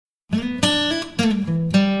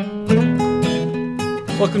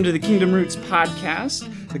Welcome to the Kingdom Roots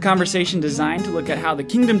podcast, the conversation designed to look at how the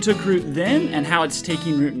kingdom took root then and how it's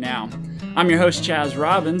taking root now. I'm your host, Chaz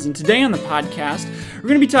Robbins, and today on the podcast, we're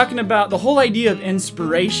going to be talking about the whole idea of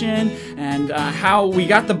inspiration and how we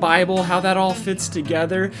got the Bible, how that all fits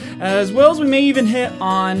together, as well as we may even hit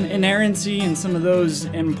on inerrancy and some of those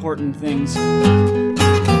important things.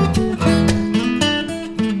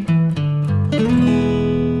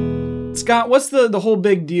 Scott, what's the whole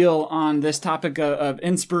big deal on this topic of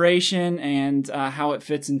inspiration and how it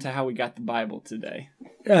fits into how we got the Bible today?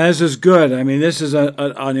 Yeah, this is good. I mean, this is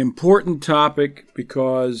an important topic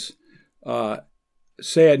because,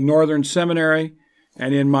 say, at Northern Seminary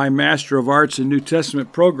and in my Master of Arts in New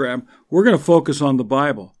Testament program, we're going to focus on the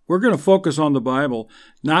Bible. We're going to focus on the Bible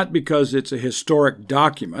not because it's a historic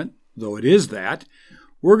document, though it is that.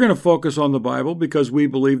 We're going to focus on the Bible because we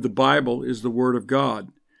believe the Bible is the Word of God.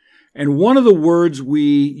 And one of the words we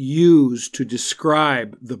use to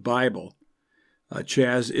describe the Bible,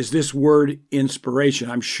 Chaz, is this word inspiration.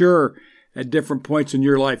 I'm sure at different points in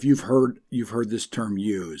your life you've heard this term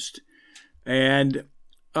used. And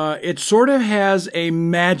it sort of has a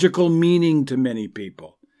magical meaning to many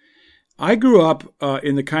people. I grew up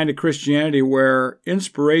in the kind of Christianity where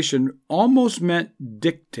inspiration almost meant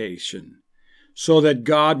dictation, so that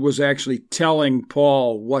God was actually telling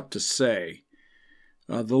Paul what to say.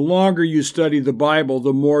 The longer you study the Bible,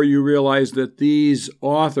 the more you realize that these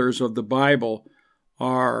authors of the Bible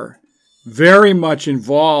are very much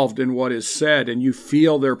involved in what is said, and you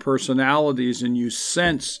feel their personalities, and you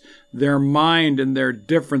sense their mind and their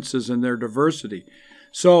differences and their diversity.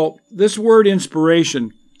 So this word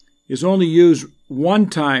inspiration is only used one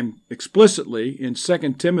time explicitly in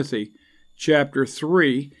 2 Timothy chapter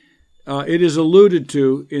 3. It is alluded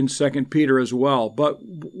to in 2 Peter as well. But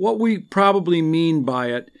what we probably mean by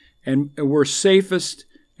it, and we're safest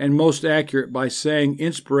and most accurate by saying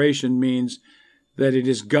inspiration, means that it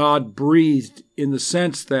is God-breathed in the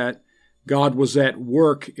sense that God was at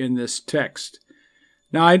work in this text.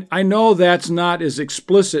 Now, I know that's not as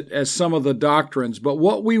explicit as some of the doctrines, but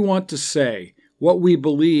what we want to say, what we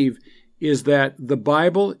believe, is that the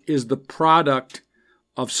Bible is the product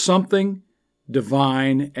of something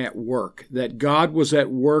divine at work, that God was at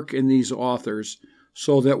work in these authors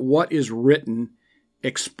so that what is written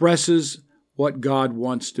expresses what God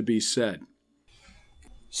wants to be said.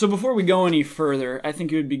 So before we go any further, I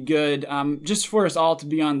think it would be good just for us all to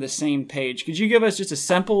be on the same page. Could you give us just a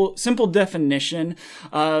simple definition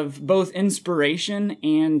of both inspiration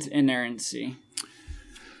and inerrancy?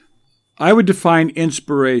 I would define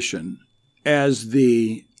inspiration as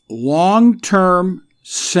the long-term,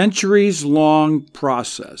 centuries-long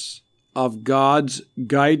process of God's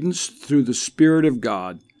guidance through the Spirit of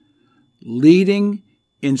God, leading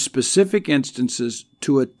in specific instances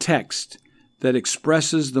to a text that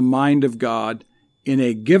expresses the mind of God in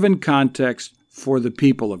a given context for the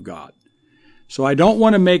people of God. So I don't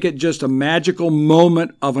want to make it just a magical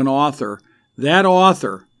moment of an author. That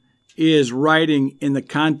author is writing in the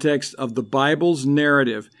context of the Bible's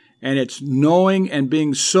narrative, and it's knowing and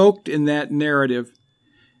being soaked in that narrative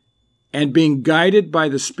and being guided by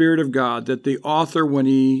the Spirit of God, that the author, when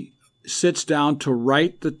he sits down to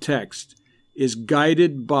write the text, is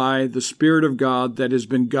guided by the Spirit of God that has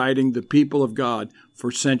been guiding the people of God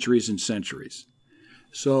for centuries and centuries.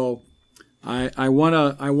 So I want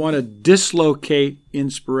to dislocate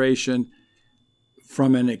inspiration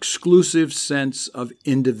from an exclusive sense of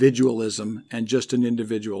individualism and just an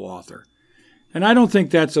individual author. And I don't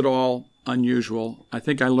think that's at all unusual. I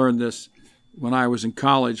think I learned this when I was in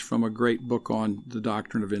college from a great book on the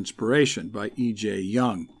doctrine of inspiration by E.J.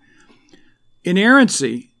 Young.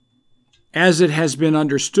 Inerrancy, as it has been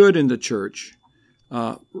understood in the church,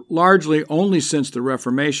 largely only since the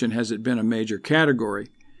Reformation has it been a major category.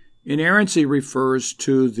 Inerrancy refers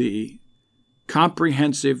to the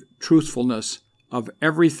comprehensive truthfulness of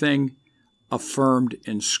everything affirmed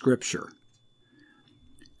in Scripture.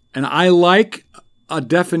 And I like a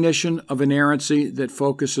definition of inerrancy that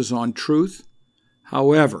focuses on truth.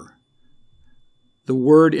 However, the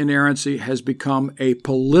word inerrancy has become a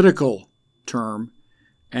political term,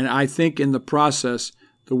 and I think in the process,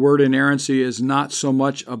 the word inerrancy is not so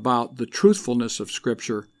much about the truthfulness of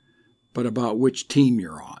Scripture, but about which team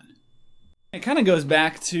you're on. It kind of goes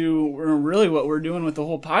back to really what we're doing with the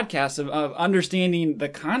whole podcast of understanding the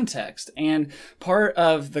context. And part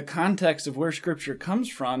of the context of where Scripture comes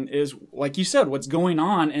from is, like you said, what's going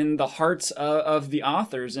on in the hearts of the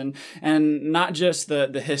authors, and not just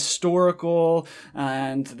the historical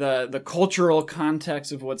and the cultural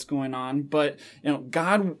context of what's going on, but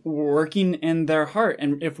God working in their heart.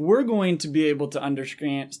 And if we're going to be able to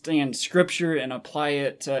understand Scripture and apply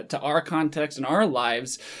it to our context and our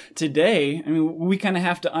lives today, I mean, we kind of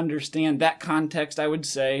have to understand that context, I would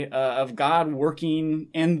say, of God working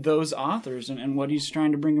in those authors and what he's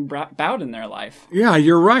trying to bring about in their life. Yeah,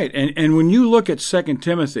 you're right. And when you look at 2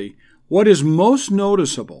 Timothy, what is most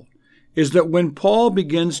noticeable is that when Paul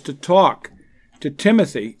begins to talk to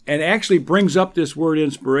Timothy and actually brings up this word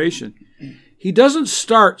inspiration, he doesn't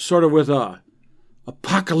start sort of with a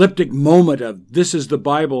apocalyptic moment of this is the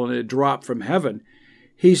Bible and it dropped from heaven.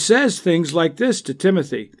 He says things like this to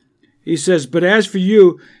Timothy. He says, "But as for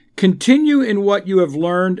you, continue in what you have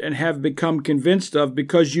learned and have become convinced of,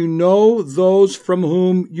 because you know those from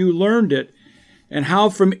whom you learned it, and how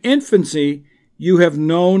from infancy you have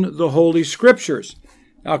known the Holy Scriptures."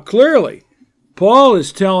 Now, clearly, Paul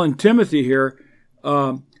is telling Timothy here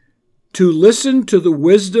to listen to the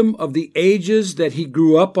wisdom of the ages that he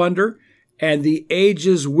grew up under, and the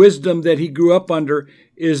ages' wisdom that he grew up under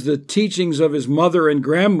is the teachings of his mother and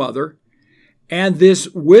grandmother. And this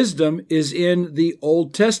wisdom is in the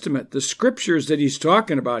Old Testament. The Scriptures that he's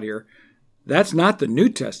talking about here, that's not the New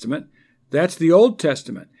Testament. That's the Old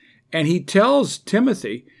Testament. And he tells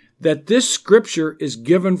Timothy that this Scripture is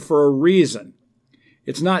given for a reason.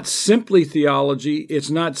 It's not simply theology. It's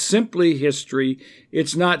not simply history.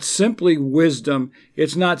 It's not simply wisdom.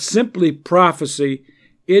 It's not simply prophecy.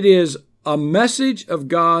 It is a message of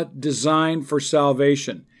God designed for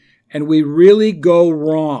salvation. And we really go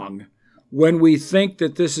wrong when we think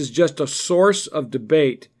that this is just a source of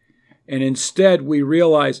debate, and instead we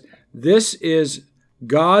realize this is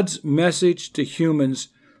God's message to humans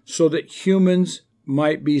so that humans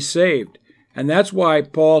might be saved. And that's why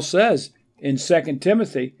Paul says in 2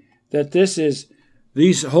 Timothy that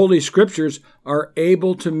these Holy Scriptures are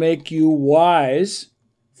able to make you wise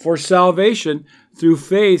for salvation through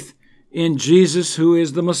faith in Jesus, who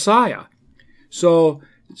is the Messiah. So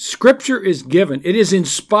Scripture is given. It is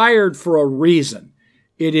inspired for a reason.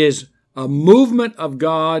 It is a movement of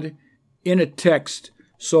God in a text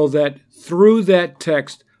so that through that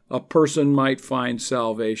text, a person might find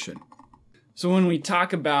salvation. So when we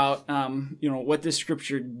talk about, what this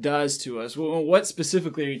Scripture does to us, what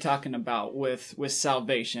specifically are you talking about with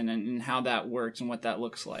salvation and how that works and what that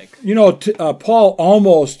looks like? Paul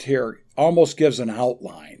almost gives an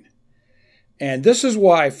outline. And this is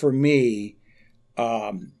why, for me,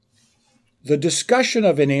 the discussion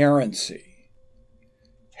of inerrancy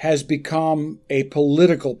has become a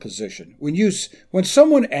political position. When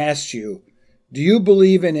someone asks you, do you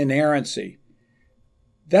believe in inerrancy?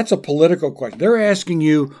 That's a political question. They're asking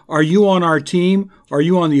you, are you on our team? Or are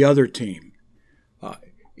you on the other team?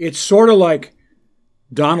 It's sort of like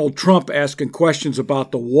Donald Trump asking questions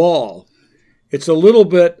about the wall. It's a little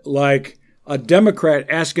bit like a Democrat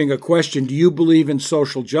asking a question, do you believe in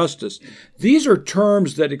social justice? These are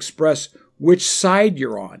terms that express which side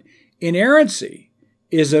you're on. Inerrancy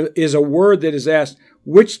is a word that is asked,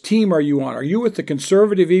 which team are you on? Are you with the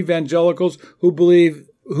conservative evangelicals who believe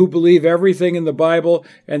everything in the Bible,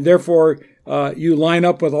 and therefore you line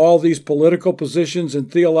up with all these political positions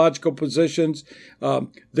and theological positions?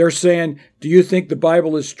 They're saying, do you think the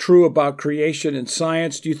Bible is true about creation and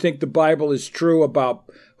science? Do you think the Bible is true about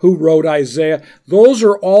who wrote Isaiah? Those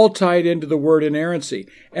are all tied into the word inerrancy.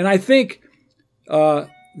 And I think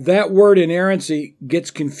that word inerrancy gets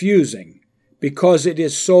confusing because it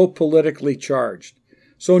is so politically charged.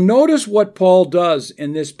 So notice what Paul does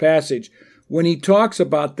in this passage when he talks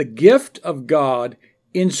about the gift of God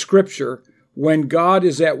in Scripture when God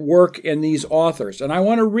is at work in these authors. And I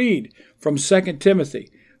want to read from 2 Timothy,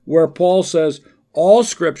 where Paul says, all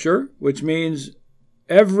Scripture, which means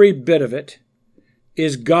every bit of it,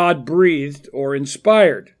 is God-breathed or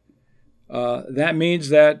inspired. That means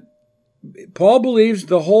that Paul believes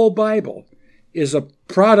the whole Bible is a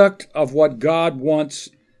product of what God wants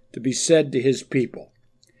to be said to his people.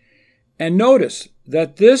 And notice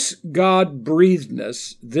that this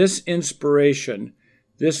God-breathedness, this inspiration,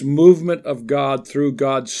 this movement of God through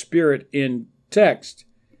God's Spirit in text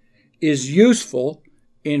is useful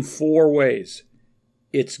in 4 ways.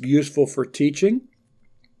 It's useful for teaching,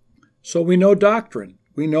 so we know doctrine.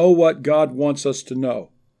 We know what God wants us to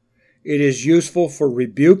know. It is useful for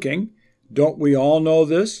rebuking. Don't we all know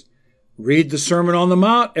this? Read the Sermon on the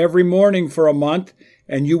Mount every morning for a month,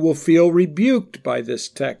 and you will feel rebuked by this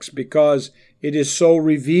text because it is so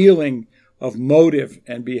revealing of motive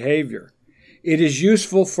and behavior. It is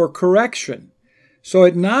useful for correction. So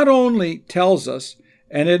it not only tells us,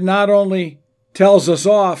 and it not only tells us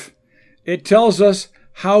off, it tells us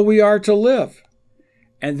how we are to live.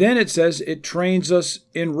 And then it says it trains us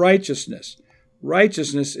in righteousness.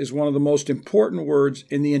 Righteousness is one of the most important words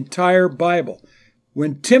in the entire Bible.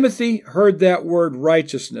 When Timothy heard that word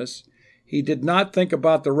righteousness, he did not think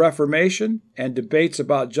about the Reformation and debates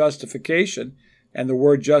about justification, and the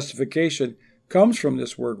word justification comes from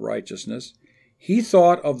this word righteousness. He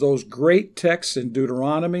thought of those great texts in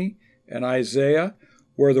Deuteronomy and Isaiah,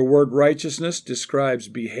 where the word righteousness describes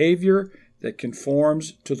behavior that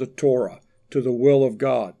conforms to the Torah, to the will of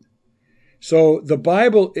God. So the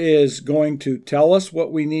Bible is going to tell us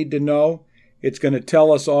what we need to know. It's going to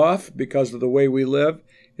tell us off because of the way we live.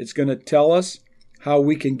 It's going to tell us how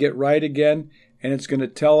we can get right again, and it's going to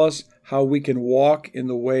tell us how we can walk in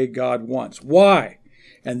the way God wants. Why?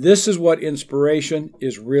 And this is what inspiration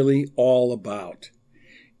is really all about.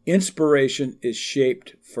 Inspiration is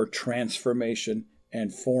shaped for transformation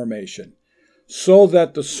and formation, so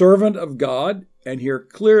that the servant of God, and here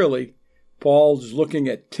clearly Paul's looking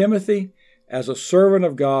at Timothy as a servant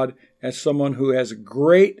of God, as someone who has a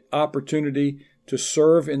great opportunity to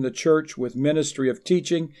serve in the church with ministry of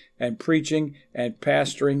teaching and preaching and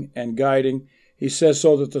pastoring and guiding. He says,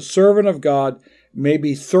 so that the servant of God may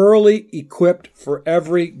be thoroughly equipped for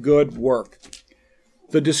every good work.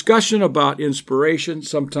 The discussion about inspiration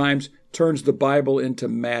sometimes turns the Bible into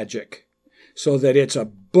magic, so that it's a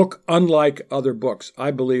book unlike other books.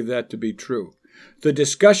 I believe that to be true. The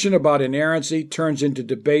discussion about inerrancy turns into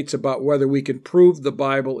debates about whether we can prove the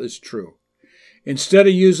Bible is true. Instead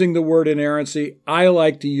of using the word inerrancy, I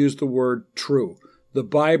like to use the word true. The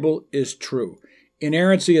Bible is true.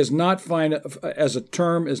 Inerrancy is not found as a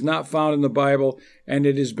term is not found in the Bible, and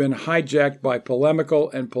it has been hijacked by polemical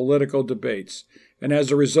and political debates. And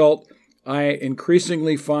as a result, I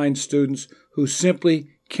increasingly find students who simply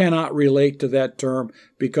cannot relate to that term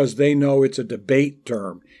because they know it's a debate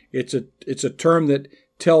term. It's a term that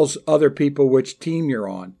tells other people which team you're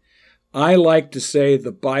on. I like to say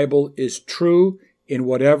the Bible is true in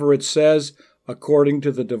whatever it says according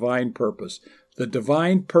to the divine purpose. The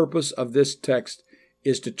divine purpose of this text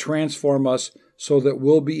is to transform us so that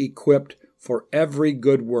we'll be equipped for every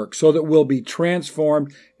good work, so that we'll be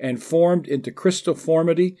transformed and formed into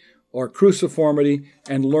Christoformity or cruciformity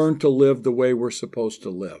and learn to live the way we're supposed to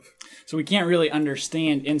live. So we can't really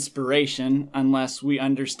understand inspiration unless we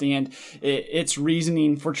understand its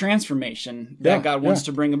reasoning for transformation that God wants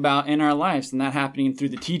to bring about in our lives. And that happening through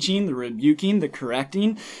the teaching, the rebuking, the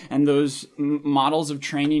correcting, and those models of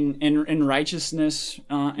training in righteousness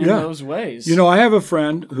in those ways. You know, I have a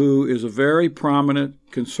friend who is a very prominent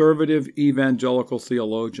conservative evangelical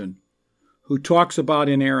theologian who talks about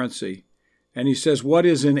inerrancy. And he says what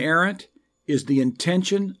is inerrant is the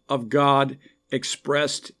intention of God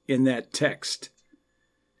expressed in that text.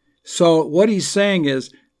 So what he's saying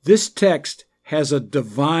is this text has a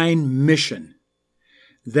divine mission.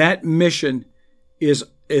 That mission is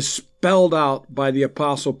spelled out by the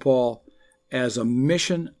Apostle Paul as a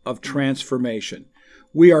mission of transformation.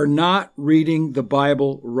 We are not reading the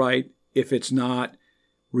Bible right if it's not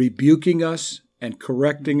rebuking us and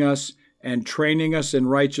correcting us and training us in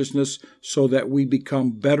righteousness so that we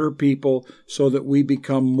become better people, so that we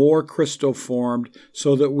become more Christoformed,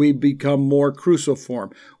 so that we become more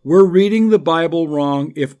cruciform. We're reading the Bible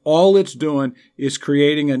wrong if all it's doing is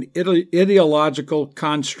creating an ideological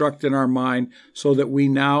construct in our mind so that we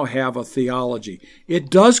now have a theology.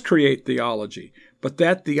 It does create theology, but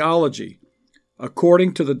that theology,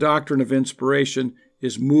 according to the doctrine of inspiration,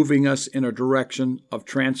 is moving us in a direction of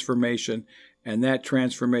transformation, and that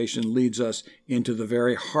transformation leads us into the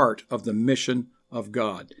very heart of the mission of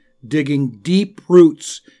God, digging deep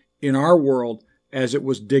roots in our world as it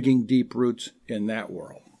was digging deep roots in that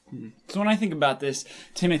world. So when I think about this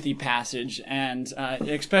Timothy passage, and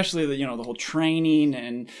especially the whole training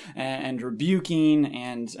and rebuking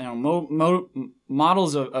and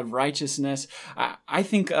models of righteousness, I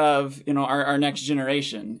think of our next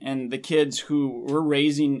generation and the kids who we're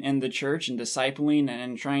raising in the church and discipling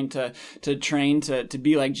and trying to train to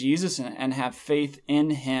be like Jesus and have faith in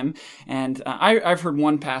Him. And I've heard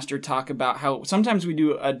one pastor talk about how sometimes we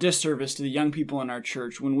do a disservice to the young people in our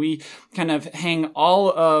church when we kind of hang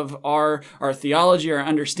all of our theology, our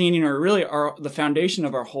understanding, or really the foundation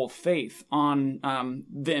of our whole faith on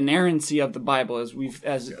the inerrancy of the Bible, as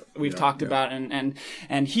we've talked about and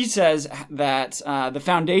and he says that the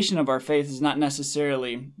foundation of our faith is not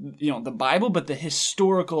necessarily the Bible, but the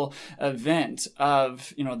historical event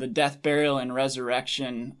of the death, burial, and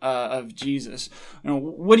resurrection of Jesus.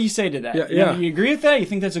 What do you say to that? Yeah. You agree with that? You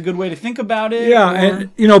think that's a good way to think about it? Yeah,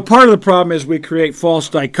 and part of the problem is we create false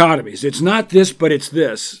dichotomies. It's not this, but it's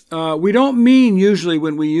this. We don't mean usually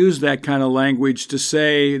when we use that kind of language to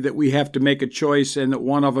say that we have to make a choice and that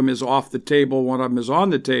one of them is off the table, one of them is on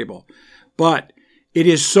the table. But it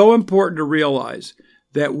is so important to realize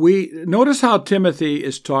that notice how Timothy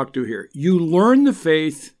is talked to here. You learn the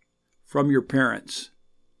faith from your parents.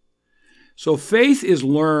 So faith is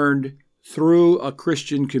learned through a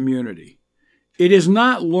Christian community. It is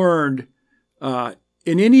not learned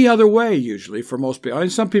in any other way, usually, for most people. I mean,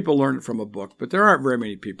 some people learn it from a book, but there aren't very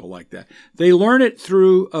many people like that. They learn it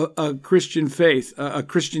through a Christian faith, a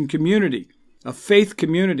Christian community, a faith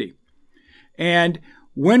community. And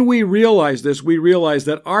when we realize this, we realize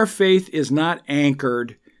that our faith is not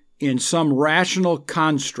anchored in some rational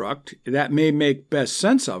construct that may make best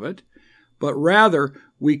sense of it, but rather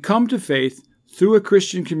we come to faith through a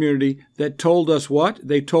Christian community that told us what?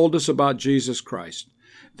 They told us about Jesus Christ.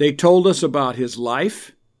 They told us about his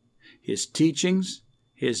life, his teachings,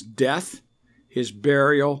 his death, his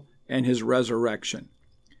burial, and his resurrection.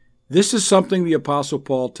 This is something the Apostle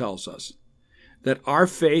Paul tells us, that our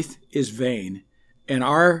faith is vain, and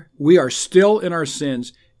we are still in our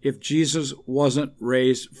sins if Jesus wasn't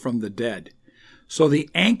raised from the dead. So the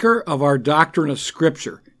anchor of our doctrine of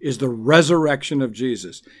Scripture is the resurrection of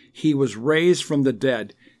Jesus. He was raised from the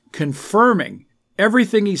dead, confirming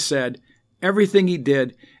everything he said, everything he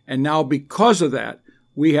did, and now because of that,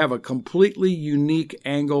 we have a completely unique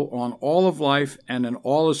angle on all of life and in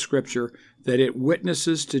all of Scripture that it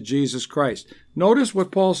witnesses to Jesus Christ. Notice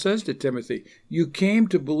what Paul says to Timothy. You came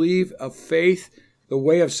to believe of faith. The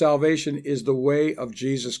way of salvation is the way of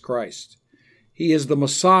Jesus Christ. He is the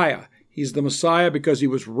Messiah. He's the Messiah because he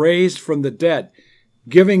was raised from the dead,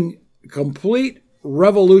 giving complete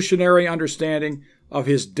revolutionary understanding of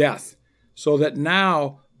his death, so that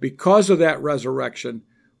now, because of that resurrection,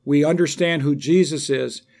 we understand who Jesus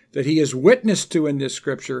is, that he is witnessed to in this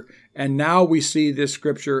Scripture, and now we see this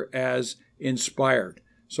Scripture as inspired.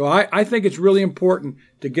 So I think it's really important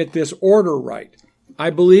to get this order right. I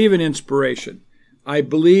believe in inspiration. I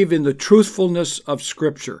believe in the truthfulness of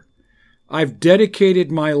Scripture. I've dedicated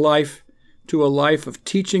my life to a life of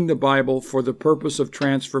teaching the Bible for the purpose of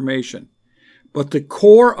transformation. But the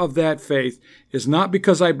core of that faith is not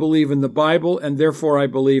because I believe in the Bible and therefore I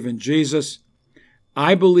believe in Jesus.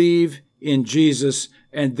 I believe in Jesus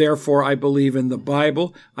and therefore I believe in the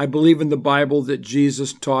Bible. I believe in the Bible that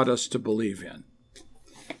Jesus taught us to believe in.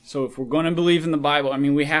 So if we're going to believe in the Bible,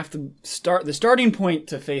 we have to start, the starting point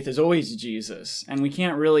to faith is always Jesus. And we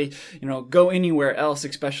can't really, go anywhere else,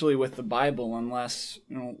 especially with the Bible, unless,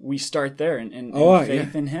 we start there in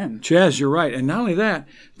faith in him. Chaz, you're right. And not only that,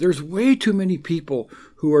 there's way too many people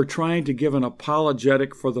who are trying to give an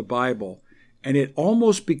apologetic for the Bible, and it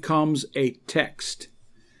almost becomes a text,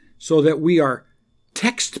 so that we are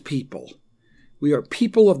text people. We are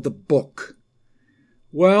people of the book.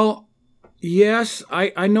 Well, yes,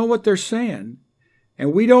 I know what they're saying.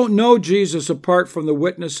 And we don't know Jesus apart from the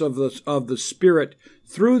witness of the Spirit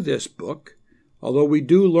through this book, although we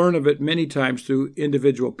do learn of it many times through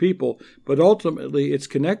individual people, but ultimately it's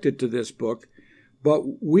connected to this book.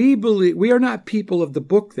 But we believe we are not people of the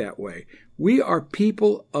book that way. We are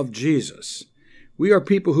people of Jesus. We are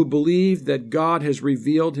people who believe that God has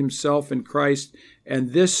revealed himself in Christ,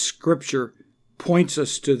 and this Scripture points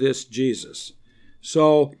us to this Jesus.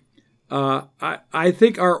 So I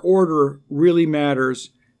think our order really matters,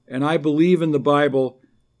 and I believe in the Bible,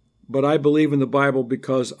 but I believe in the Bible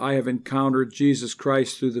because I have encountered Jesus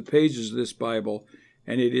Christ through the pages of this Bible,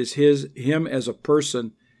 and it is him as a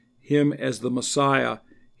person, him as the Messiah,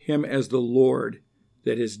 him as the Lord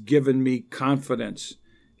that has given me confidence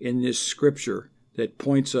in this Scripture that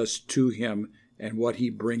points us to him and what he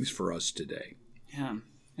brings for us today. Yeah.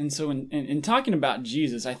 And so in talking about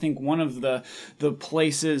Jesus, I think one of the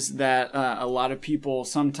places that a lot of people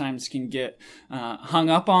sometimes can get hung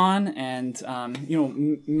up on and,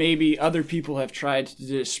 maybe other people have tried to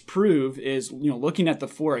disprove is, looking at the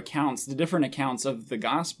four accounts, the different accounts of the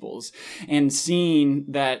Gospels, and seeing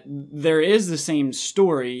that there is the same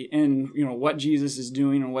story in, what Jesus is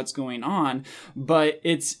doing and what's going on, but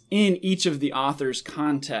it's in each of the author's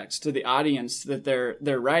context to the audience that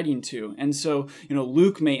they're writing to. And so,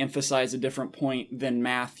 Luke Luke may emphasize a different point than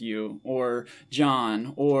Matthew or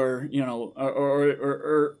John or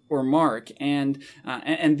or Mark, and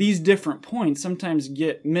these different points sometimes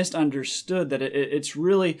get misunderstood. That it's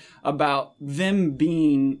really about them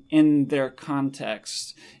being in their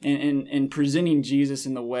context and presenting Jesus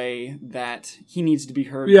in the way that he needs to be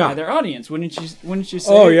heard by their audience. Wouldn't you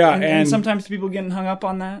say? Oh yeah, and sometimes people getting hung up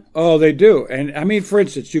on that. Oh, they do. And I mean, for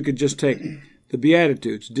instance, you could just take the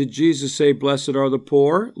Beatitudes. Did Jesus say, "Blessed are the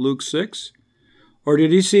poor," Luke 6? Or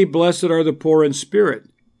did he say, "Blessed are the poor in spirit"?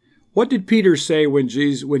 What did Peter say when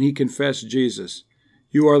he confessed Jesus?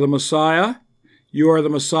 "You are the Messiah, you are the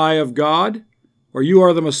Messiah of God," or "You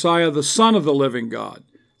are the Messiah, the Son of the living God"?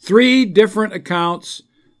 3 different accounts,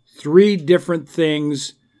 3 different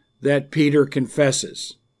things that Peter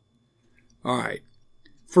confesses. All right.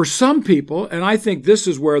 For some people, and I think this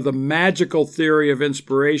is where the magical theory of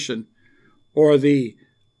inspiration or the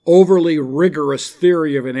overly rigorous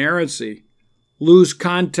theory of inerrancy lose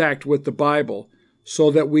contact with the Bible,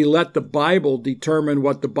 so that we let the Bible determine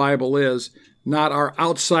what the Bible is, not our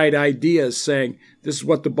outside ideas saying, this is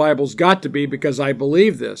what the Bible's got to be because I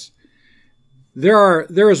believe this.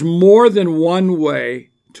 There is more than one way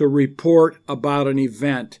to report about an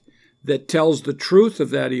event that tells the truth of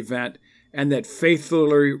that event and that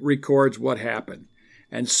faithfully records what happened.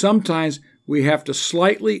 And sometimes we have to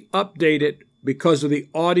slightly update it because of the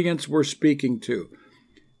audience we're speaking to.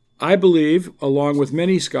 I believe, along with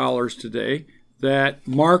many scholars today, that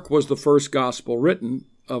Mark was the first gospel written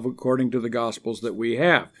according to the gospels that we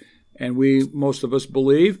have. And most of us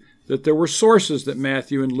believe that there were sources that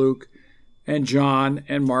Matthew and Luke and John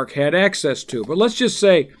and Mark had access to. But let's just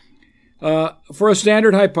say, for a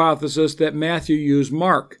standard hypothesis, that Matthew used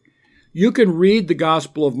Mark. You can read the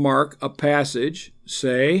Gospel of Mark, a passage,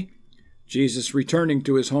 say, Jesus returning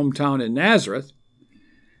to his hometown in Nazareth,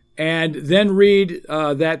 and then read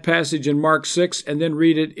that passage in Mark 6, and then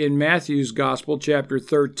read it in Matthew's Gospel, chapter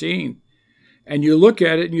 13. And you look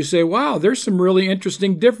at it and you say, wow, there's some really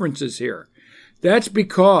interesting differences here. That's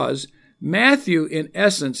because Matthew, in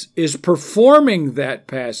essence, is performing that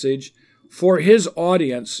passage for his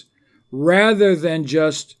audience rather than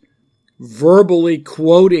just verbally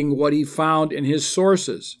quoting what he found in his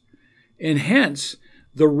sources. And hence,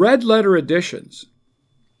 the red letter editions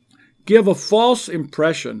give a false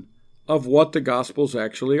impression of what the Gospels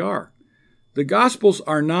actually are. The Gospels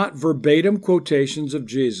are not verbatim quotations of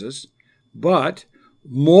Jesus, but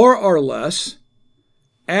more or less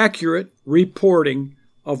accurate reporting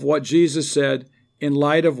of what Jesus said in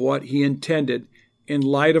light of what he intended, in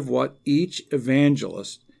light of what each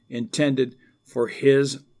evangelist intended for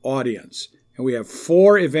his audience. And we have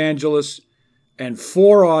 4 evangelists and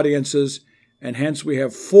 4 audiences, and hence we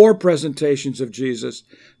have 4 presentations of Jesus.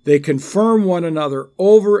 They confirm one another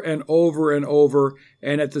over and over and over,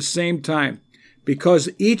 and at the same time, because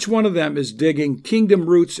each one of them is digging kingdom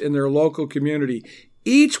roots in their local community,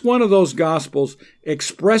 each one of those Gospels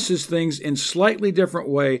expresses things in slightly different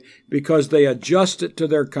way because they adjust it to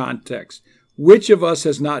their context. Which of us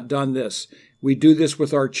has not done this? We do this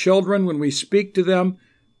with our children when we speak to them.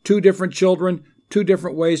 2 different children, 2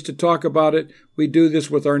 different ways to talk about it. We do this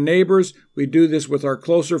with our neighbors. We do this with our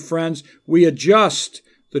closer friends. We adjust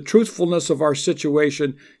the truthfulness of our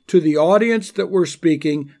situation to the audience that we're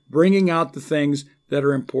speaking, bringing out the things that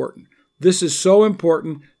are important. This is so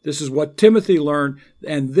important. This is what Timothy learned,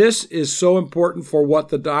 and this is so important for what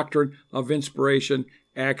the doctrine of inspiration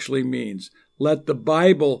actually means. Let the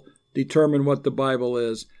Bible determine what the Bible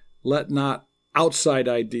is. Let not outside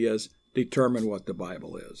ideas determine what the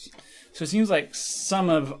Bible is. So it seems like some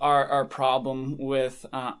of our problem with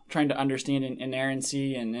trying to understand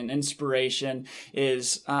inerrancy and inspiration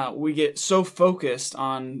is we get so focused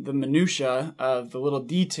on the minutia of the little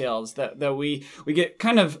details that we get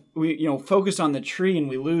kind of focused on the tree and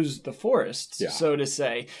we lose the forest, so to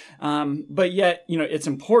say. But yet, it's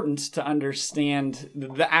important to understand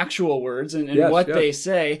the actual words and what they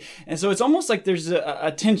say. And so it's almost like there's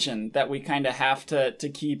a tension that we kind of have to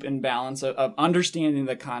keep in balance of understanding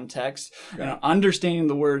the context, understanding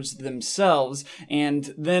the words themselves,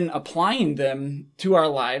 and then applying them to our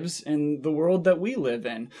lives in the world that we live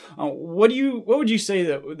in. What would you say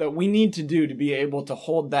that we need to do to be able to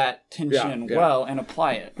hold that tension well and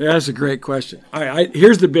apply it? Yeah, that's a great question. All right,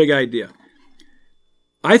 here's the big idea.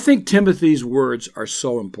 I think Timothy's words are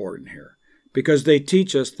so important here because they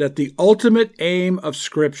teach us that the ultimate aim of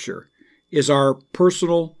Scripture is our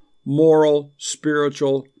personal, moral,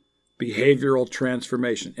 spiritual, behavioral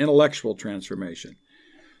transformation, intellectual transformation.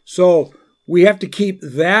 So we have to keep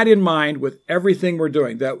that in mind with everything we're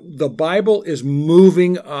doing, that the Bible is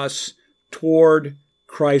moving us toward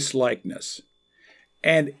Christ-likeness.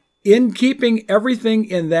 And in keeping everything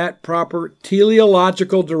in that proper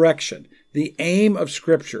teleological direction, the aim of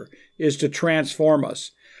Scripture is to transform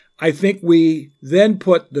us. I think we then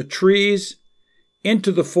put the trees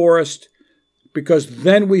into the forest, because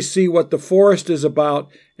then we see what the forest is about.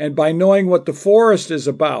 And by knowing what the forest is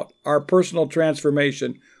about, our personal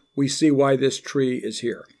transformation, we see why this tree is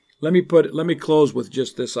here. Let me close with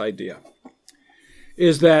just this idea,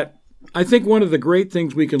 is that I think one of the great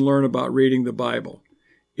things we can learn about reading the Bible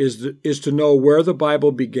is to know where the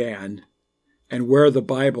Bible began and where the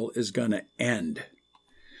Bible is going to end.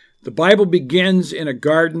 The Bible begins in a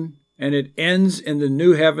garden, and it ends in the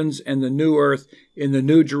new heavens and the new earth, in the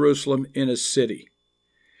new Jerusalem, in a city.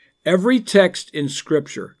 Every text in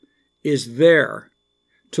Scripture is there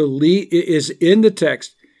to lead, is in the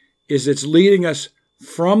text, is it's leading us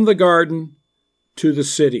from the garden to the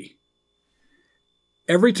city.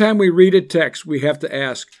 Every time we read a text, we have to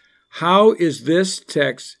ask, how is this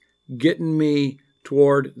text getting me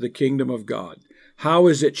toward the kingdom of God? How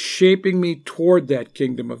is it shaping me toward that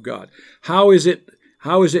kingdom of God? How is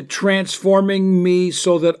it transforming me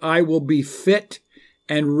so that I will be fit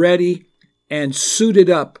and ready and suited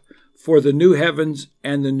up for the new heavens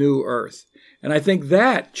and the new earth? And I think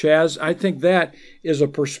that, Chaz, is a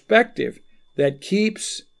perspective that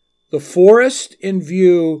keeps the forest in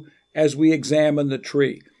view as we examine the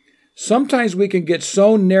tree. Sometimes we can get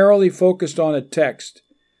so narrowly focused on a text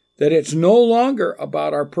that it's no longer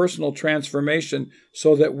about our personal transformation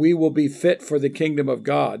so that we will be fit for the kingdom of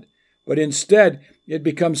God, but instead it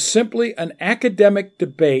becomes simply an academic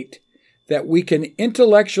debate that we can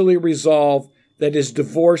intellectually resolve that is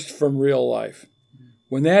divorced from real life.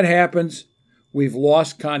 When that happens, we've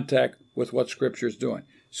lost contact with what Scripture is doing.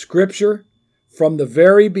 Scripture, from the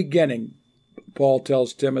very beginning, Paul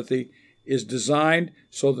tells Timothy, is designed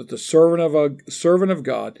so that the servant of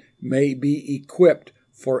God may be equipped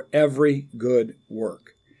for every good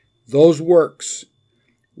work. Those works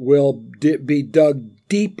will be dug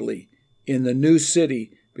deeply in the new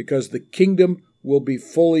city, because the kingdom will be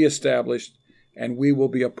fully established and we will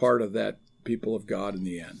be a part of that people of God in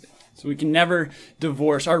the end. So we can never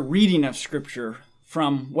divorce our reading of Scripture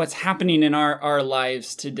from what's happening in our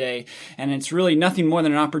lives today. And it's really nothing more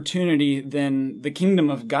than an opportunity than the kingdom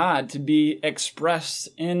of God to be expressed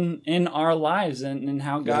in our lives and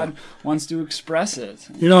how God wants to express it.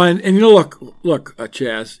 Look,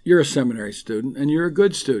 Chaz, you're a seminary student and you're a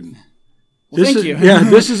good student. Well, thank you.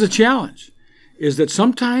 This is a challenge, is that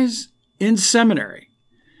sometimes in seminary,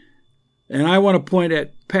 and I want to point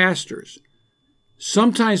at pastors,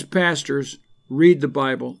 sometimes pastors read the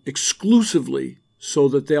Bible exclusively so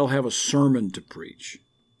that they'll have a sermon to preach.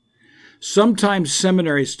 Sometimes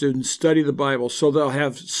seminary students study the Bible so they'll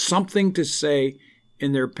have something to say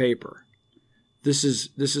in their paper. This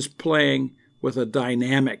is playing with a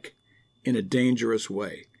dynamic in a dangerous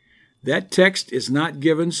way. That text is not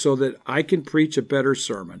given so that I can preach a better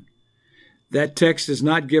sermon. That text is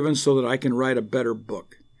not given so that I can write a better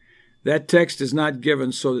book. That text is not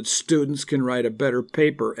given so that students can write a better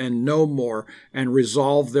paper and know more and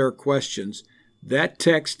resolve their questions. That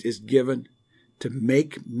text is given to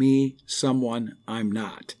make me someone I'm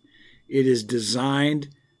not. It is designed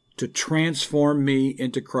to transform me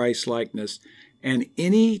into Christ-likeness. And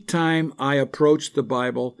any time I approach the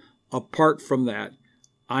Bible apart from that,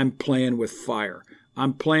 I'm playing with fire.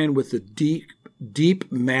 I'm playing with the deep, deep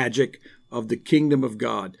magic of the kingdom of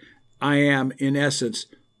God. I am, in essence,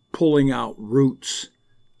 pulling out roots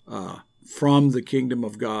from the kingdom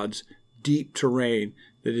of God's deep terrain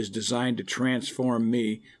that is designed to transform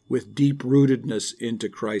me with deep rootedness into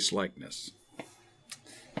Christ-likeness.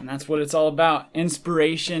 And that's what it's all about.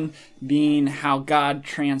 Inspiration being how God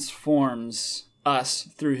transforms us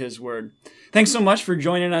through His Word. Thanks so much for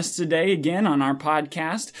joining us today again on our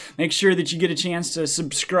podcast. Make sure that you get a chance to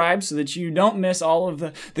subscribe so that you don't miss all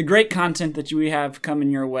of the great content that we have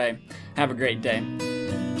coming your way. Have a great day.